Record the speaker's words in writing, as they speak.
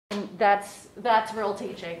that's real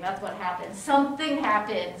teaching. That's what happens. Something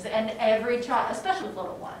happens, and every child, especially with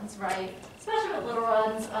little ones, right? Especially with little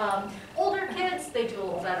ones. Older kids, they do a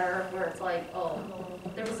little better, where it's like, oh,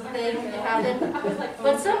 there was a thing that happened.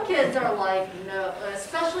 But some kids are like, no,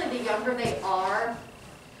 especially the younger they are,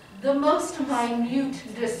 the most minute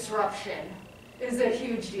disruption is a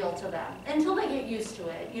huge deal to them until they get used to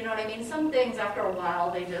it. You know what I mean? Some things after a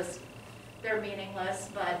while, they're meaningless,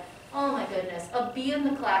 but oh my goodness, a bee in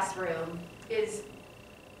the classroom is,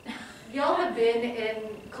 y'all have been in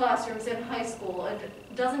classrooms in high school, and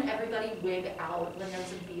doesn't everybody wig out when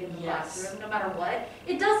there's a bee in the classroom, no matter what?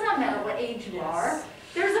 It does not matter what age you are.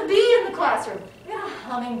 There's a bee in the classroom. We had a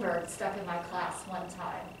hummingbird stuck in my class one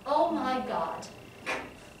time. Oh my God.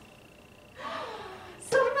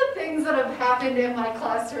 Some of the things that have happened in my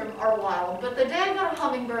classroom are wild, but the day I got a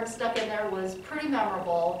hummingbird stuck in there was pretty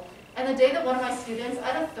memorable. And the day that one of my students,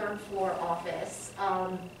 I had a third floor office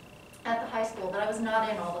at the high school that I was not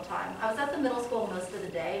in all the time. I was at the middle school most of the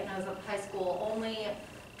day, and I was at the high school only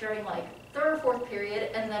during like third or fourth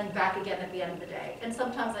period, and then back again at the end of the day. And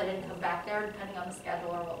sometimes I didn't come back there, depending on the schedule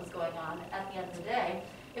or what was going on at the end of the day,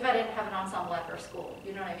 if I didn't have an ensemble after school,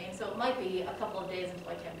 you know what I mean? So it might be a couple of days until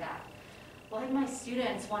I came back. Well, I had my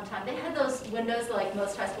students one time, they had those windows like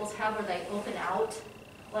most high schools have where they open out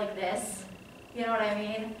like this, you know what I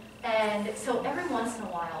mean? And so every once in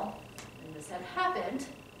a while, and this had happened,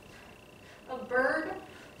 a bird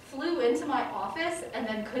flew into my office and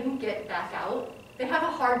then couldn't get back out. They have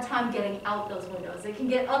a hard time getting out those windows. They can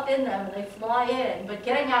get up in them and they fly in, but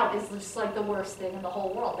getting out is just like the worst thing in the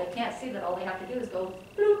whole world. They can't see that all they have to do is go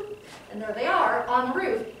bloop, and there they are on the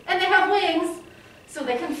roof. And they have wings, so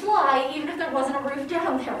they can fly even if there wasn't a roof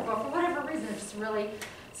down there. But for whatever reason, it's just really...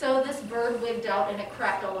 So this bird wigged out and it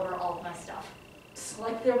crapped all over all of my stuff. Just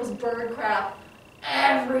like there was bird crap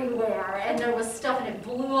everywhere, and there was stuff and it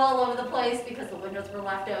blew all over the place because the windows were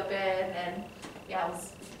left open, and yeah, it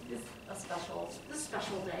was a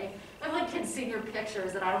special day. I have like kids' senior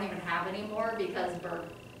pictures that I don't even have anymore because bird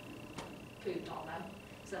pooped on them.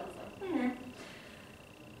 So I was like,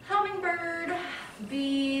 Hummingbird,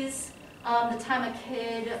 bees, the time a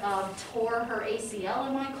kid tore her ACL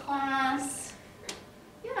in my class.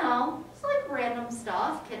 You know, it's like random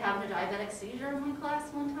stuff. Kid having a diabetic seizure in my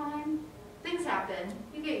class one time. Things happen.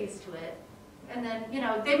 You get used to it. And then, you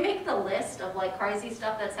know, they make the list of like crazy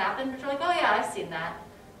stuff that's happened, but you're like, oh yeah, I've seen that.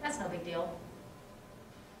 That's no big deal.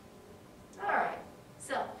 All right,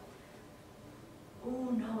 so, oh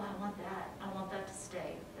no, I want that. I want that to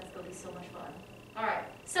stay. That's gonna be so much fun. All right,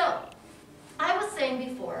 so, I was saying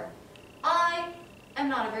before, I am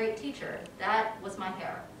not a great teacher. That was my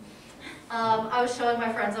hair. I was showing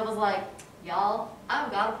my friends, I was like, y'all, I've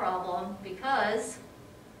got a problem because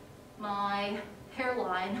my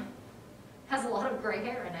hairline has a lot of gray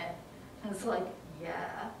hair in it. And it's like,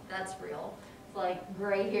 yeah, that's real. It's like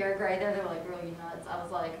gray here, gray there. They were like, girl, you nuts. I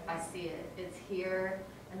was like, I see it. It's here,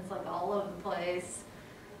 and it's like all over the place.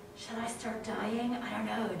 Should I start dyeing? I don't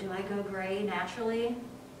know. Do I go gray naturally?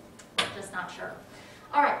 Just not sure.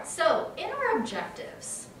 All right, so in our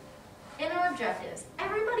objectives,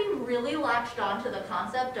 everybody really latched on to the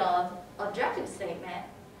concept of objective statement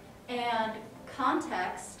and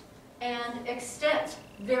context and extent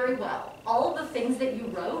very well. All of the things that you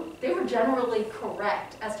wrote, they were generally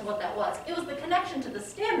correct as to what that was. It was the connection to the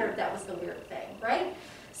standard that was the weird thing, right?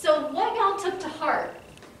 So what y'all took to heart,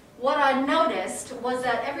 what I noticed was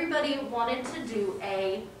that everybody wanted to do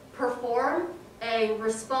a perform, a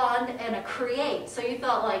respond, and a create. So you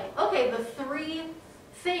thought like, okay, the three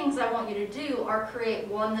things I want you to do are create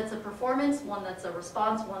one that's a performance, one that's a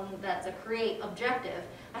response, one that's a create objective.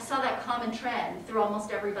 I saw that common trend through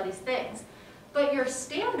almost everybody's things. But your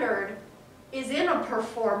standard is in a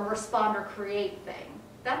perform, respond, or create thing.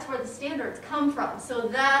 That's where the standards come from. So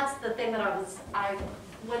that's the thing that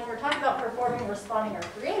when we're talking about performing, responding, or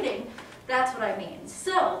creating, that's what I mean.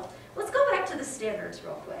 So let's go back to the standards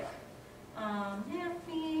real quick. I'm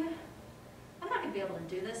not going to be able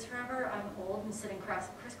to do this forever. I'm old and sitting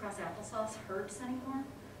crisscross applesauce hurts anymore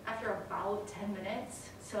after about 10 minutes.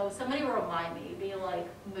 So somebody remind me, be like,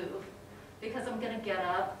 move. Because I'm going to get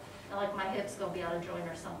up and like my hip's going to be out of joint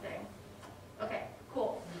or something. Okay,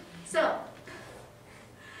 cool. So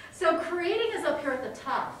creating is up here at the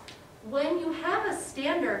top. When you have a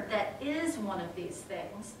standard that is one of these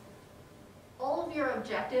things, all of your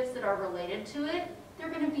objectives that are related to it, they're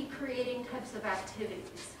going to be creating types of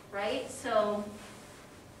activities, right? So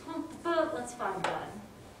let's find one.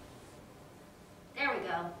 There we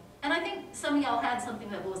go. And I think some of y'all had something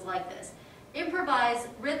that was like this. Improvise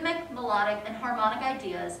rhythmic, melodic, and harmonic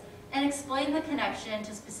ideas and explain the connection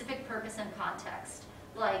to specific purpose and context.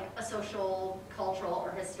 like a social, cultural,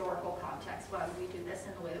 or historical context. Why would we do this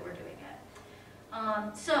in the way that we're doing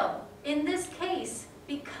it? So in this case,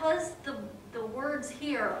 because the words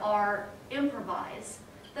here are improvise,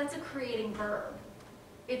 that's a creating verb.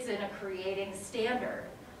 It's in a creating standard.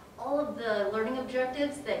 All of the learning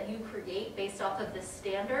objectives that you create based off of this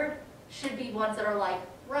standard should be ones that are like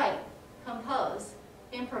write, compose,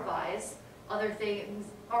 improvise, other things,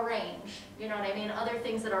 arrange, you know what I mean? Other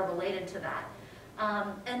things that are related to that.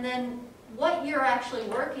 And then what you're actually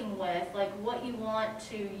working with, like what you want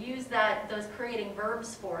to use those creating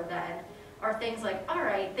verbs for then, are things like, all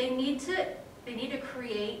right, they need to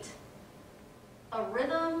create a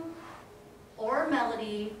rhythm or a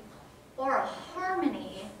melody or a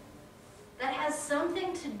harmony that has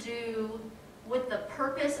something to do with the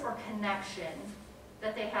purpose or connection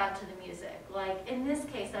that they have to the music. Like in this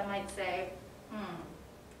case, I might say,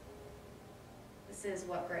 this is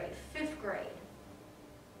what grade? 5th grade.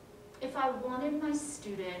 If I wanted my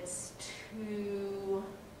students to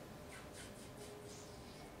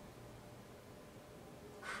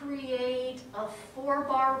create a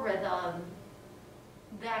 4-bar rhythm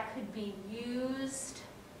that could be used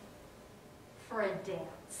for a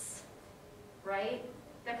dance, right?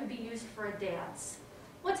 That could be used for a dance.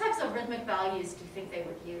 What types of rhythmic values do you think they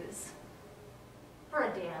would use for a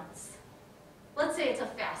dance? Let's say it's a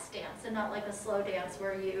fast dance and not like a slow dance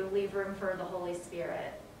where you leave room for the Holy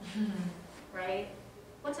Spirit, right?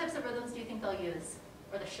 What types of rhythms do you think they'll use,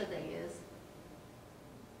 or should they use?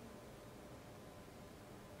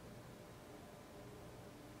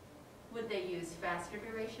 Would they use faster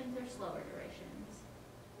durations or slower durations?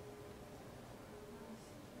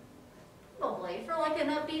 Probably. For like an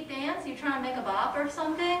upbeat dance, you try and make a bop or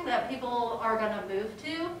something that people are going to move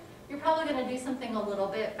to, you're probably going to do something a little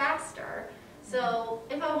bit faster. So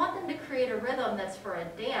if I want them to create a rhythm that's for a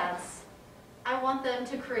dance, I want them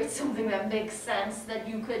to create something that makes sense that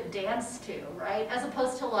you could dance to, right? As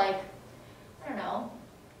opposed to like, I don't know,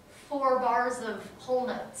 4 bars of whole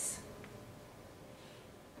notes.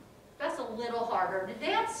 That's a little harder to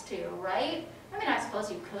dance to, right? I mean, I suppose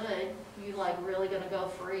you could. You like really gonna go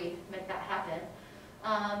free, make that happen.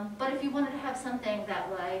 But if you wanted to have something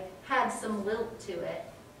that like had some lilt to it,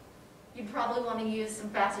 you'd probably want to use some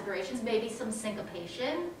faster durations, maybe some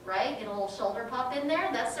syncopation, right? Get a little shoulder pop in there.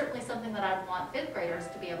 That's certainly something that I'd want 5th graders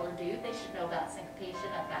to be able to do. They should know about syncopation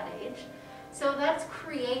at that age. So that's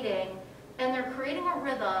creating, and they're creating a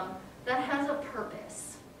rhythm that has a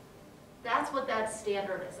purpose. That's what that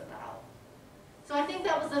standard is about. So I think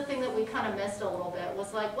that was the thing that we kind of missed a little bit,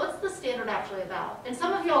 was like, what's the standard actually about? And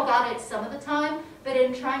some of y'all got it some of the time, but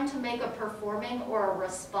in trying to make a performing or a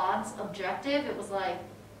response objective, it was like,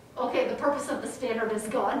 okay, the purpose of the standard is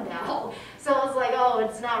gone now. So it was like, oh,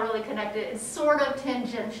 it's not really connected. It's sort of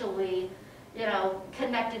tangentially, you know,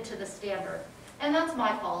 connected to the standard. And that's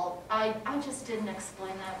my fault. I just didn't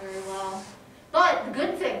explain that very well. But the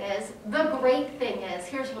good thing is, the great thing is,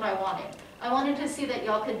 here's what I wanted. I wanted to see that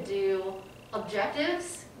y'all could do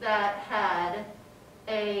objectives that had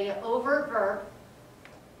a overt verb,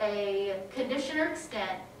 a condition or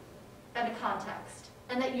extent, and a context,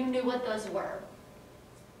 and that you knew what those were.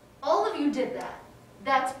 All of you did that.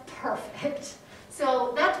 That's perfect.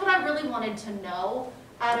 So that's what I really wanted to know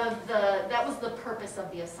that was the purpose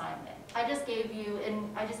of the assignment. I just gave you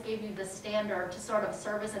the standard to sort of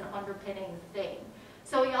serve as an underpinning thing.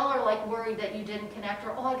 So y'all are like worried that you didn't connect,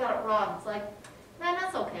 or oh, I got it wrong. It's like, man,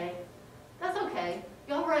 that's okay. That's okay.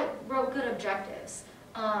 Y'all wrote good objectives.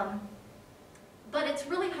 But it's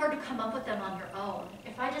really hard to come up with them on your own.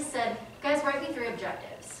 If I just said, guys, write me 3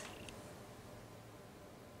 objectives.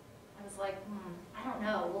 I was like, I don't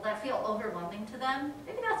know. Will that feel overwhelming to them?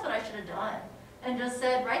 Maybe that's what I should have done. And just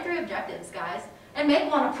said, write 3 objectives, guys. And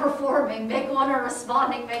make one a performing, make one a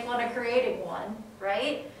responding, make one a creating one,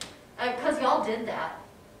 right? Because y'all did that.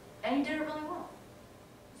 And you did it really well.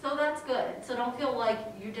 So that's good. So don't feel like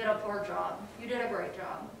you did a poor job. You did a great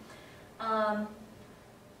job.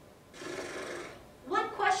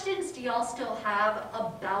 What questions do y'all still have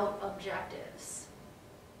about objectives?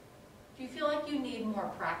 Do you feel like you need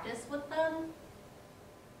more practice with them?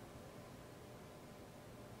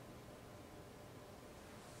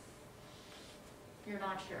 You're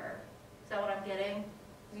not sure. Is that what I'm getting?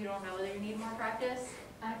 You don't know whether you need more practice?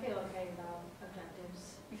 I feel okay about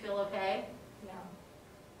objectives. You feel okay? Yeah.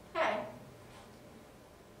 Okay.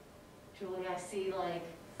 Julie, I see like...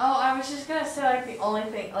 Oh, I was just gonna say like the only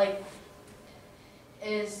thing like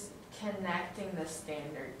is connecting the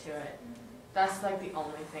standard to it. That's like the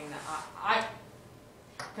only thing that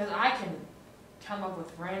because I can come up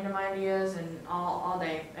with random ideas and all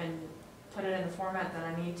day and put it in the format that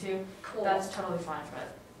I need to, Cool. that's totally fine,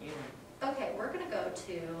 but, you know. Okay, we're gonna go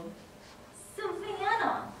to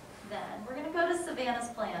Savannah then. We're gonna go to Savannah's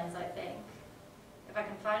plans, I think. If I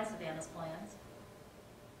can find Savannah's plans.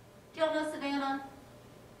 Do y'all know Savannah?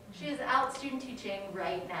 She is out student teaching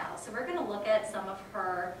right now. So we're gonna look at some of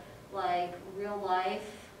her, like, real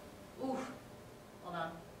life. Oof, hold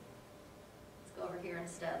on. Let's go over here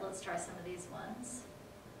instead. Let's try some of these ones.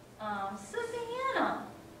 Savannah.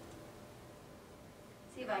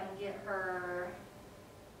 See if I can get her.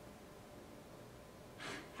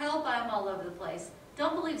 Help, I'm all over the place.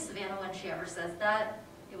 Don't believe Savannah when she ever says that.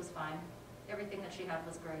 It was fine. Everything that she had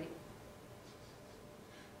was great.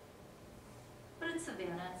 But it's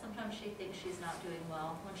Savannah. Sometimes she thinks she's not doing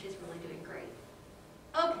well when she's really doing great.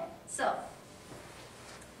 Okay, so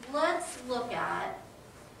let's look at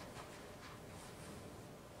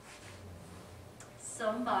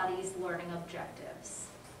somebody's learning objectives.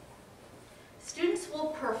 Students will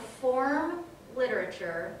perform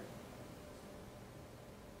literature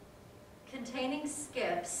containing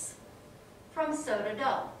skips from so to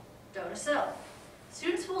do, do to so.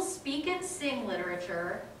 Students will speak and sing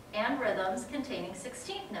literature and rhythms containing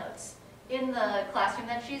 16th notes. In the classroom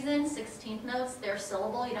that she's in, 16th notes, they're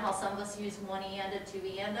syllable. You know how some of us use one eanda, two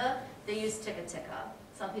eanda? They use ticka ticka.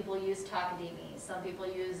 Some people use takadimi. Some people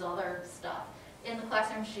use other stuff. In the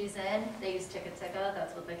classroom she's in, they use ticka ticka.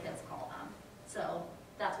 That's what the kids call them. So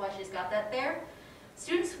that's why she's got that there.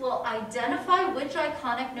 Students will identify which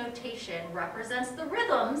iconic notation represents the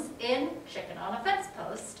rhythms in Chicken on a Fence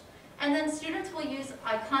Post, and then students will use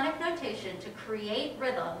iconic notation to create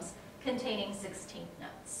rhythms containing 16th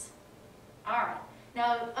notes. All right,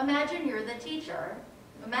 now imagine you're the teacher.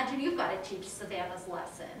 Imagine you've got to teach Savannah's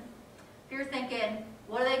lesson. If you're thinking,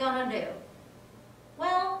 what are they gonna do?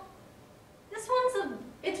 Well, this one's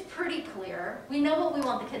it's pretty clear. We know what we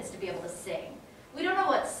want the kids to be able to sing. We don't know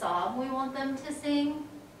what song we want them to sing,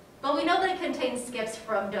 but we know that it contains skips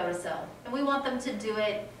from do to so, and we want them to do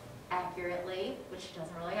it accurately, which she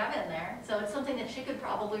doesn't really have in there. So it's something that she could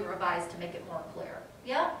probably revise to make it more clear.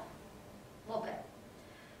 Yeah? A little bit.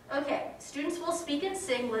 Okay, students will speak and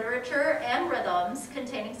sing literature and rhythms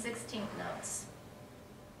containing 16th notes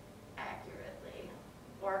accurately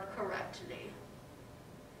or correctly.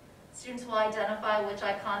 Students will identify which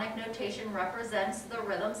iconic notation represents the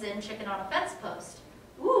rhythms in Chicken on a Fence Post.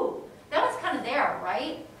 Ooh, that was kind of there,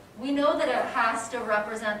 right? We know that it has to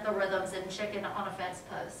represent the rhythms in Chicken on a Fence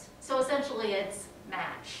Post. So essentially it's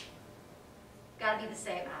match. Gotta be the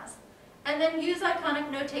same as. And then use iconic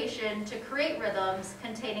notation to create rhythms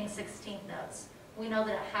containing 16th notes. We know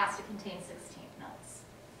that it has to contain 16th notes.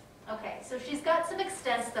 Okay, so she's got some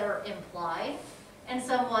extents that are implied and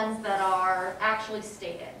some ones that are actually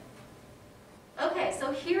stated. Okay,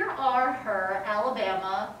 so here are her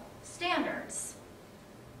Alabama standards.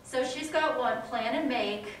 So she's got one, plan and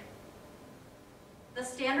make. The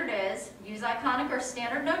standard is use iconic or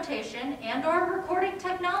standard notation and or recording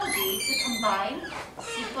technology to combine,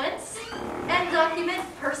 sequence, and document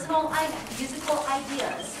personal musical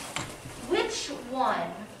ideas. Which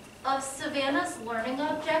one of Savannah's learning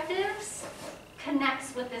objectives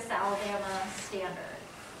connects with this Alabama standard?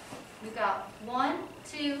 We've got 1,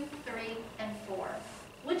 2, 3, and 4.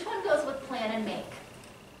 Which one goes with plan and make?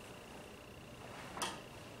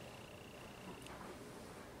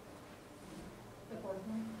 The fourth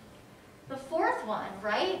one. The fourth one,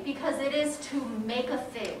 right? Because it is to make a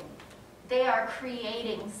thing. They are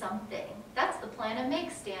creating something. That's the plan and make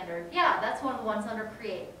standard. Yeah, that's one of the ones under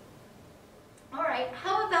create. All right,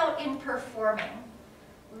 how about in performing?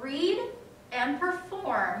 Read and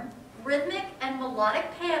perform rhythmic and melodic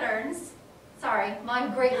patterns. Sorry, my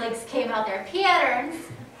Great Lakes came out there. Patterns.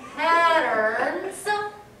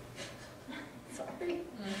 Sorry.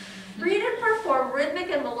 Read and perform rhythmic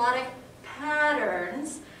and melodic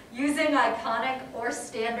patterns using iconic or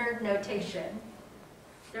standard notation.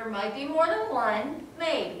 There might be more than one,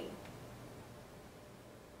 maybe.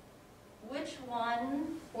 Which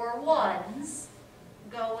one or ones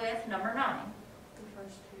go with number 9? The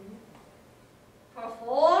first two.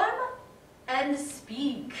 Perform and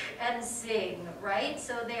speak and sing, right?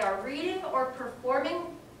 So they are reading or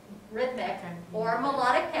performing rhythmic or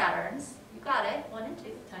melodic patterns. You got it, 1 and 2.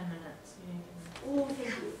 10 minutes. Oh, thank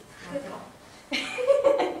you. Good call.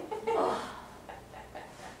 Oh.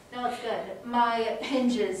 No, it's good. My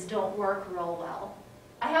hinges don't work real well.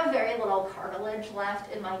 I have very little cartilage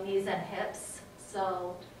left in my knees and hips,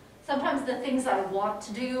 so sometimes the things I want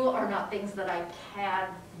to do are not things that I can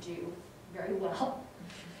do very well.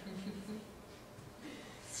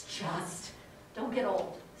 It's just, don't get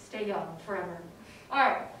old. Stay young forever. All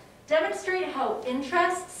right, demonstrate how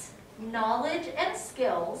interests, knowledge and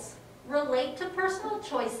skills relate to personal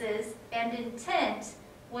choices and intent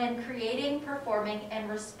when creating, performing, and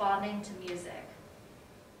responding to music.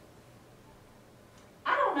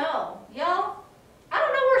 I don't know, y'all. I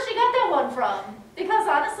don't know where she got that one from. Because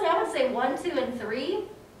honestly, I would say 1, 2, and 3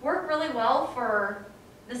 work really well for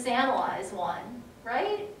this analyze one,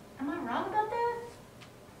 right? Am I wrong about that?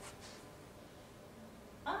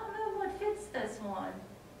 I don't know what fits this one.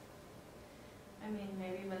 I mean,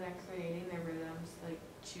 maybe when they're creating their rhythms, like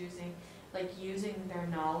choosing, like using their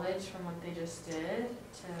knowledge from what they just did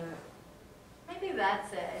to. Maybe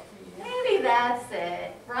that's it. Maybe that's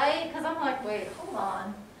it, right? Because I'm like, wait, hold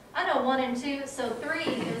on. I know 1 and 2, so 3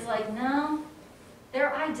 is like, no,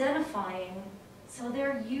 they're identifying. So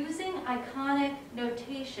they're using iconic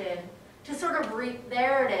notation to sort of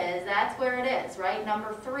there it is, that's where it is, right?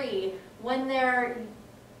 Number 3, when they're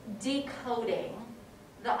decoding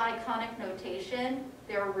the iconic notation,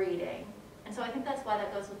 they're reading. And so I think that's why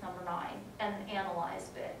that goes with number 9, and analyze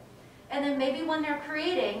bit. And then maybe when they're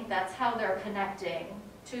creating, that's how they're connecting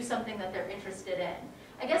to something that they're interested in.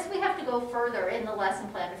 I guess we have to go further in the lesson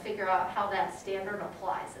plan to figure out how that standard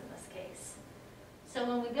applies in this case. So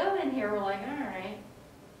when we go in here, we're like, all right,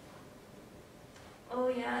 oh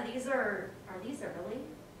yeah, these are these early?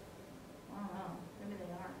 I don't know, maybe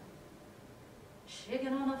they are.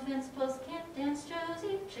 Chicken on a fence post can't dance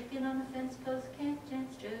Josie, chicken on a fence post can't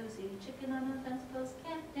dance Josie, chicken on a fence post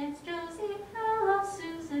can't dance Josie, hello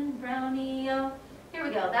Susan Brownie, oh. Here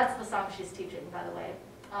we go, that's the song she's teaching, by the way,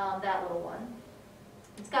 that little one.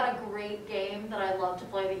 It's got a great game that I love to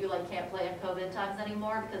play that you like can't play in COVID times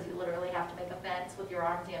anymore because you literally have to make a fence with your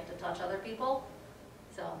arms, you have to touch other people.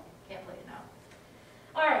 So, can't play it now.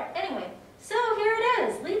 Alright, anyway, so here it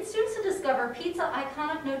is. Lead students to discover pizza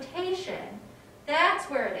iconic notation. That's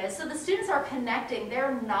where it is. So the students are connecting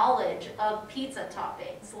their knowledge of pizza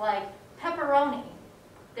toppings, like pepperoni.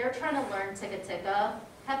 They're trying to learn tikka tikka,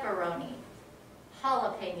 pepperoni,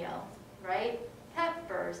 jalapeno, right?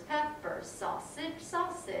 Peppers, peppers, sausage,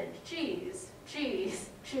 sausage, cheese, cheese,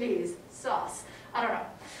 cheese, sauce. I don't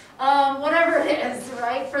know. Whatever it is,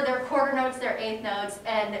 right? For their quarter notes, their eighth notes,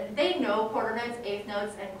 and they know quarter notes, eighth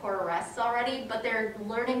notes, and quarter rests already, but they're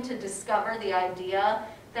learning to discover the idea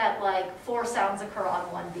that like 4 sounds occur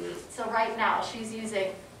on one beat. So right now, she's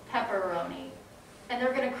using pepperoni, and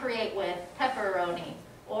they're gonna create with pepperoni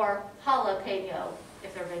or jalapeno,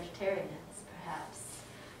 if they're vegetarians, perhaps,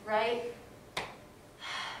 right?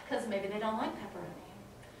 Because maybe they don't like pepperoni.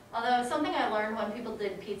 Although something I learned when people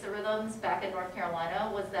did pizza rhythms back in North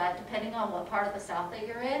Carolina was that depending on what part of the South that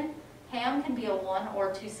you're in, ham can be a 1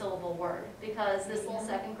 or 2 syllable word. Because this little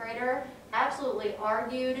 2nd grader absolutely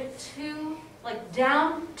argued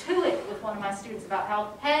down to it with one of my students about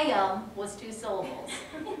how ham was 2 syllables.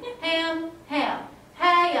 Ham, ham,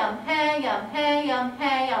 ham, ham, ham,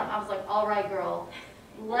 ham. I was like, all right, girl.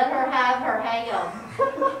 Let her have her ham.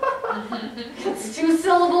 It's 2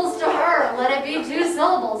 syllables to her. Let it be 2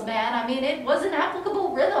 syllables, man. I mean, it was an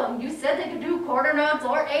applicable rhythm. You said they could do quarter notes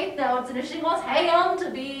or eighth notes, and if she wants ham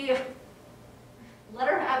to be, let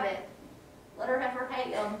her have it. Let her have her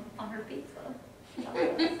ham on her pizza.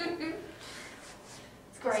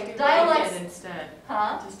 It's great. Just do Dialects. bacon instead.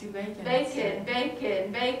 Huh? Just do bacon. Bacon, instead.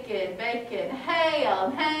 bacon, bacon, bacon.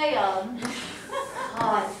 Ham, ham.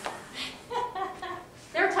 God.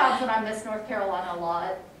 There are times when I miss North Carolina a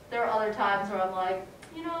lot. There are other times where I'm like,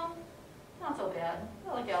 you know, not so bad.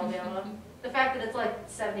 I like Alabama. The fact that it's like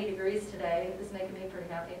 70 degrees today is making me pretty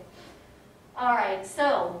happy. All right,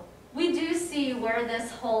 so we do see where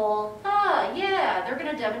this whole, yeah, they're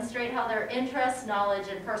going to demonstrate how their interests, knowledge,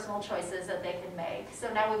 and personal choices that they can make.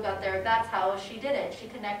 So now we've got that's how she did it. She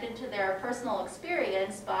connected to their personal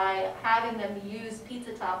experience by having them use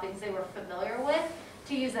pizza toppings they were familiar with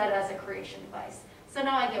to use that as a creation device. So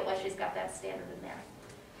now I get why she's got that standard in there.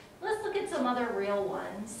 Let's look at some other real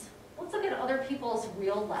ones. Let's look at other people's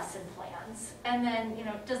real lesson plans. And then, you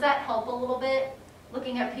know, does that help a little bit?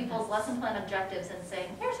 Looking at people's lesson plan objectives and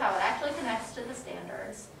saying, here's how it actually connects to the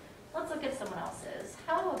standards. Let's look at someone else's.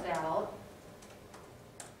 How about,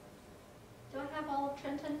 do I have all of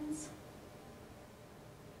Trenton's?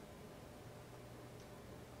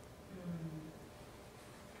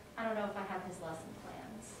 I don't know if I have his lesson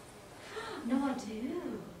plans. No, I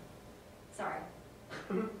do. Sorry.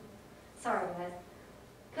 Sorry, guys.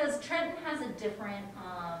 Because Trenton has a different,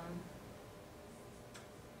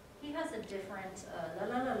 he has a different,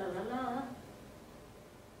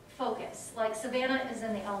 focus. Like Savannah is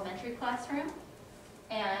in the elementary classroom,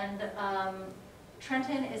 and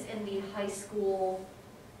Trenton is in the high school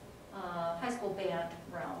band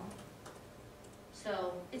realm.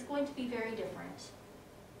 So it's going to be very different,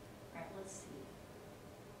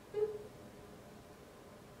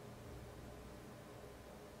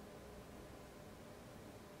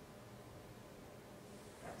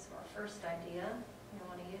 first idea. I don't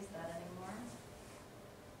want to use that anymore.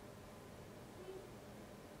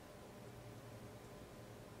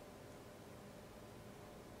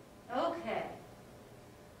 Okay.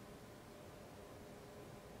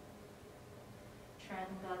 Trent,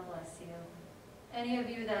 God bless you. Any of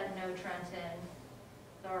you that know Trenton,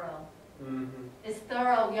 thorough. It's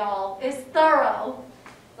thorough, y'all. It's thorough.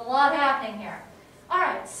 There's a lot happening here. All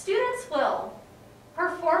right, students will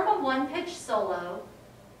perform a one-pitch solo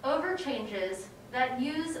over changes that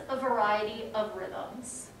use a variety of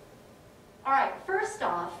rhythms. All right, first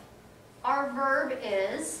off, our verb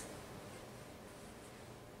is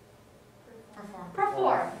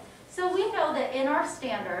perform. So we know that in our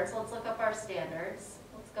standards, let's look up our standards.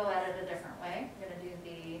 Let's go at it a different way. We're going to do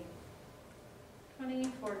the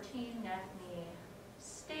 2014 NACME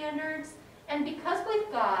standards. And because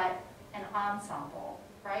we've got an ensemble,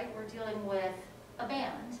 right, we're dealing with a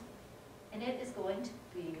band. And it is going to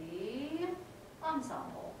be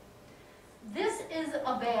ensemble. This is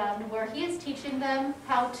a band where he is teaching them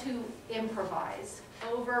how to improvise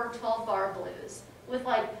over 12-bar blues with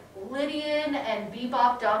like Lydian and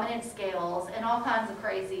bebop dominant scales and all kinds of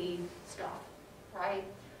crazy stuff, right?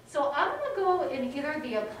 So I'm going to go in either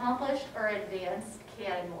the accomplished or advanced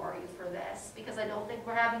category for this because I don't think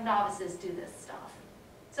we're having novices do this stuff.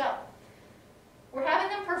 So we're having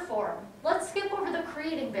them perform. Let's skip over the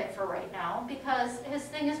creating bit for right now because his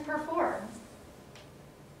thing is performed.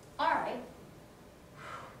 All right.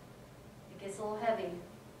 It gets a little heavy.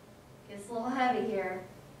 Gets a little heavy here.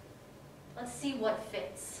 Let's see what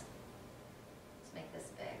fits. Let's make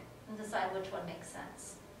this big and decide which one makes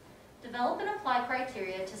sense. Develop and apply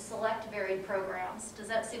criteria to select varied programs. Does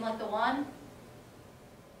that seem like the one?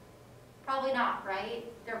 Probably not, right?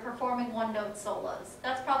 They're performing one-note solos.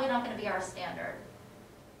 That's probably not going to be our standard.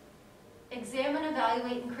 Examine,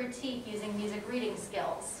 evaluate, and critique using music reading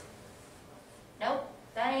skills. Nope,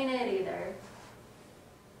 that ain't it either.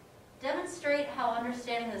 Demonstrate how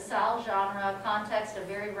understanding the style, genre, context of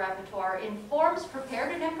varied repertoire informs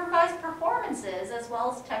prepared and improvised performances as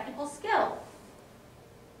well as technical skill.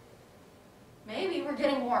 Maybe we're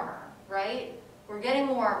getting warmer, right? We're getting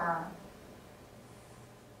warmer.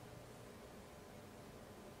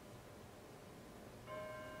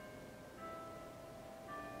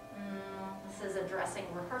 This is addressing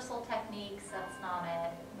rehearsal techniques. That's not it.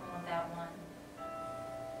 I don't want that one.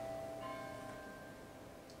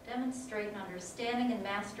 Demonstrate an understanding and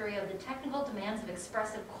mastery of the technical demands of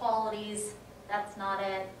expressive qualities. That's not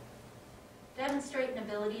it. Demonstrate an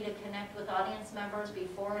ability to connect with audience members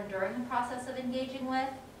before and during the process of engaging with.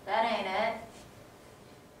 That ain't it.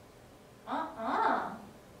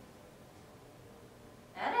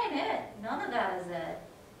 That ain't it. None of that is it.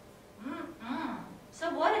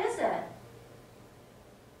 So what is it?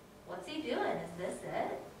 What's he doing? Is this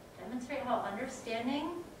it? Demonstrate how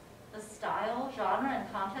understanding the style, genre, and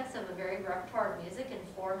context of a varied repertoire of music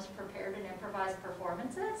informs prepared and improvised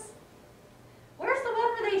performances? Where's the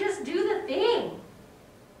one where they just do the thing?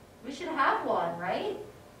 We should have one, right?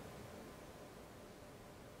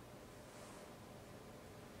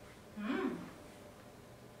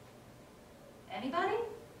 Anybody?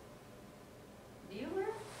 Viewer?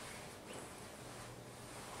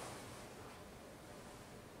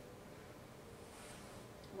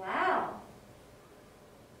 Wow.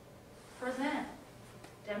 Present.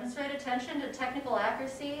 Demonstrate attention to technical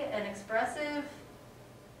accuracy and expressive.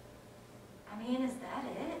 I mean, is that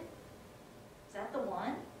it? Is that the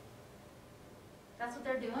one? That's what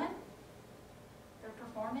they're doing? They're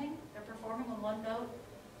performing? They're performing a one-note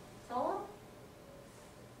solo?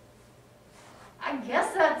 I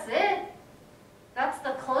guess that's it. That's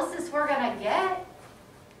the closest we're going to get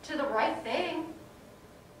to the right thing.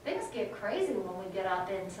 Things get crazy when we get up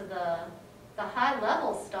into the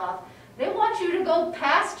high-level stuff. They want you to go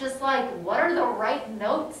past just like, what are the right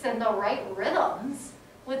notes and the right rhythms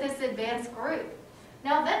with this advanced group.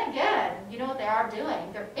 Now then again, you know what they are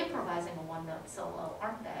doing? They're improvising a one-note solo,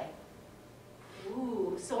 aren't they?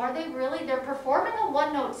 Ooh, so are they really? They're performing a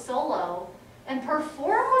one-note solo, and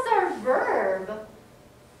perform was our verb,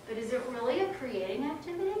 but is it really a creating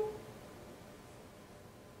activity?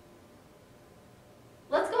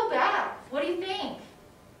 Let's go back. What do you think?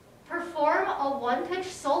 Perform a one-pitch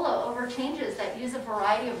solo over changes that use a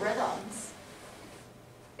variety of rhythms.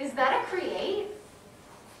 Is that a create?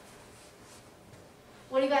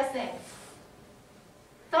 What do you guys think?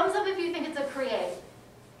 Thumbs up if you think it's a create.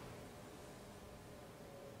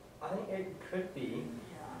 I think it could be.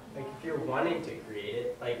 Like if you're wanting to create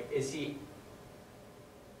it, like is he?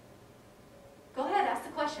 Go ahead, ask the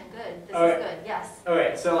question. Good. This Okay. is good. Yes.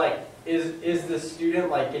 Okay, so like is the student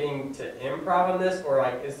like getting to improv on this, or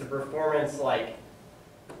like is the performance like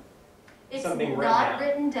It's something written not down?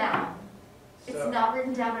 written down. It's So, not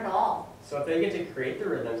written down at all. so if they get to create the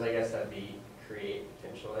rhythms, I guess that'd be create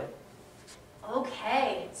potentially.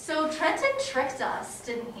 Okay, so Trenton tricked us,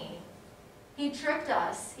 didn't he? He tricked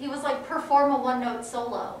us. He was like, perform a one-note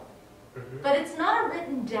solo. Mhm. But it's not a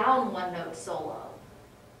written down one-note solo.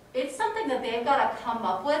 It's something that they've got to come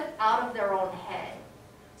up with out of their own head.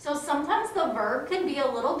 So sometimes the verb can be a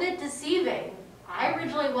little bit deceiving. I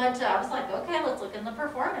originally I was like, okay, let's look in the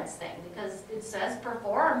performance thing because it says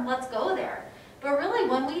perform, let's go there. But really,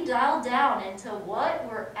 when we dial down into what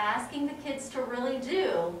we're asking the kids to really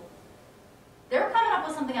do, they're coming up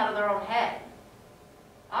with something out of their own head.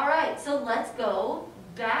 All right, so let's go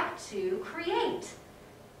back to create.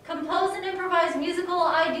 Compose and improvise musical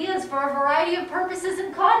ideas for a variety of purposes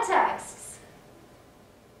and contexts.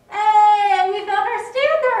 Hey, we found our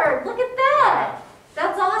standard. Look at that.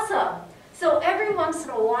 That's awesome. So every once in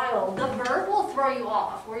a while, the verb will throw you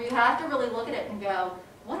off, where you have to really look at it and go,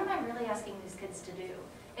 what am I really asking these kids to do?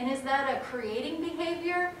 And is that a creating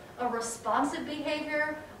behavior, a responsive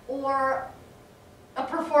behavior, or a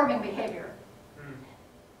performing behavior?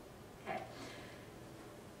 Okay.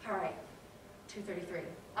 All right, 2:33.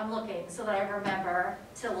 I'm looking so that I remember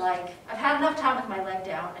to I've had enough time with my leg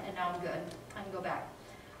down and now I'm good. I can go back.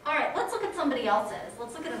 All right, let's look at somebody else's.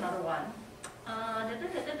 Let's look at another one.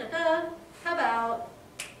 How about,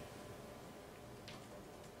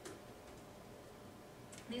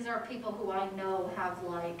 these are people who I know have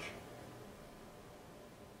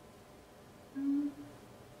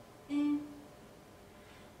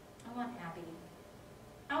I want Abby.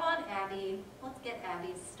 I want Abby. Let's get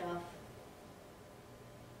Abby's stuff.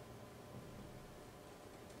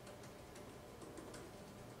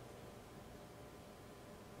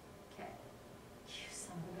 Okay. You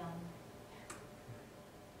son of a gun.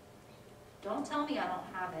 Don't tell me I don't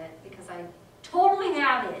have it, because I totally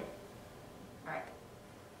have it. All right.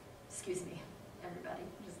 Excuse me, everybody.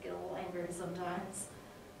 Just get a little angry sometimes.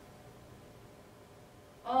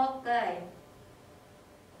 Okay.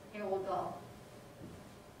 Here we'll go.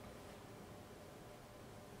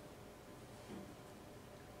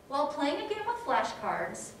 While playing a game of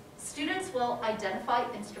flashcards, students will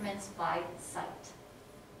identify instruments by sight.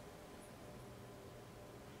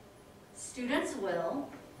 Students will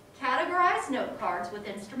categorize note cards with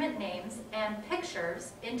instrument names and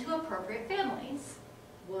pictures into appropriate families: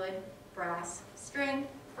 wood, brass, string,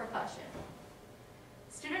 percussion.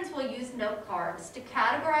 Students will use note cards to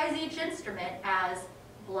categorize each instrument as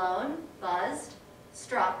blown, buzzed,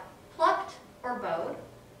 struck, plucked, or bowed.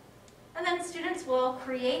 And then students will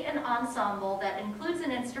create an ensemble that includes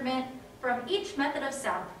an instrument from each method of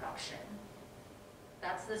sound production.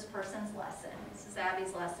 That's this person's lesson. This is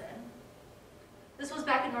Abby's lesson. This was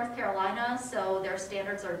back in North Carolina, so their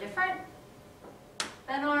standards are different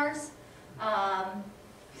than ours.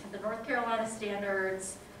 The North Carolina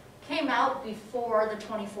standards came out before the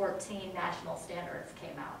 2014 national standards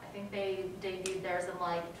came out. I think they debuted theirs in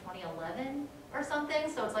 2011 or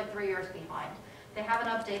something, so it's 3 years behind. They haven't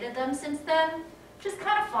updated them since then, which is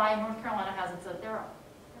kind of fine. North Carolina has its own,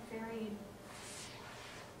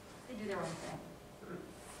 they do their own thing,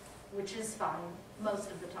 which is fine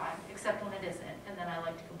most of the time, except when it isn't, and then I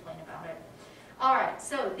like to complain about it. All right,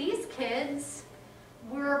 so these kids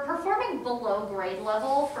were performing below grade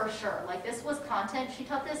level for sure. This was content, she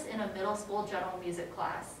taught this in a middle school general music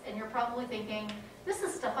class, and you're probably thinking, this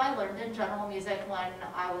is stuff I learned in general music when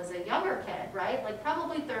I was a younger kid, right?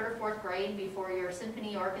 Probably 3rd or 4th grade before your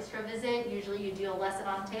symphony orchestra visit. Usually you do a lesson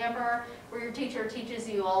on timbre where your teacher teaches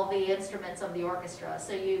you all the instruments of the orchestra,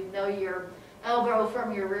 so you know your elbow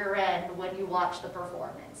from your rear end when you watch the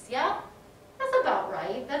performance. Yeah? That's about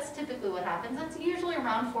right. That's typically what happens. It's usually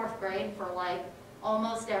around 4th grade for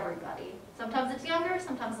almost everybody. Sometimes it's younger,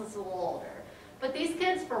 sometimes it's a little older. But these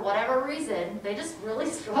kids, for whatever reason, they just really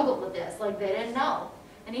struggled with this. They didn't know.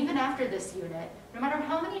 And even after this unit, no matter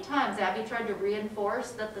how many times Abby tried to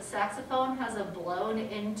reinforce that the saxophone has a blown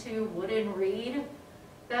into wooden reed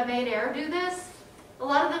that made air do this, a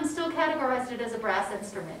lot of them still categorized it as a brass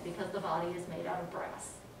instrument because the body is made out of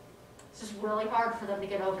brass. It's just really hard for them to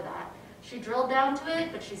get over that. She drilled down to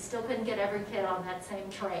it, but she still couldn't get every kid on that same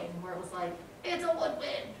train where it was it's a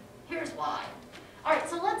woodwind, here's why. All right,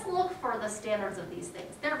 so let's look for the standards of these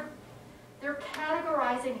things. They're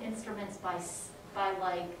categorizing instruments by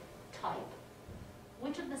type.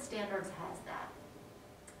 Which of the standards has that?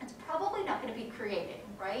 It's probably not going to be creating,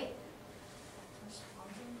 right?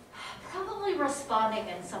 Probably responding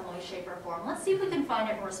in some way, shape, or form. Let's see if we can find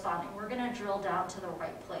it in responding. We're going to drill down to the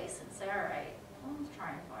right place and say, all right, Let's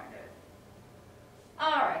try and find it.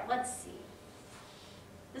 All right, let's see.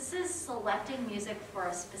 This is selecting music for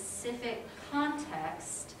a specific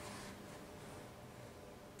context.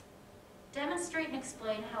 Demonstrate and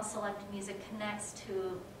explain how selected music connects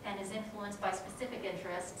to and is influenced by specific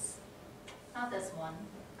interests. Not this one.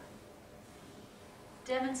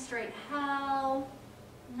 Demonstrate how.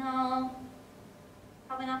 No,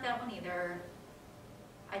 probably not that one either.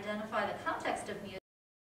 Identify the context of music.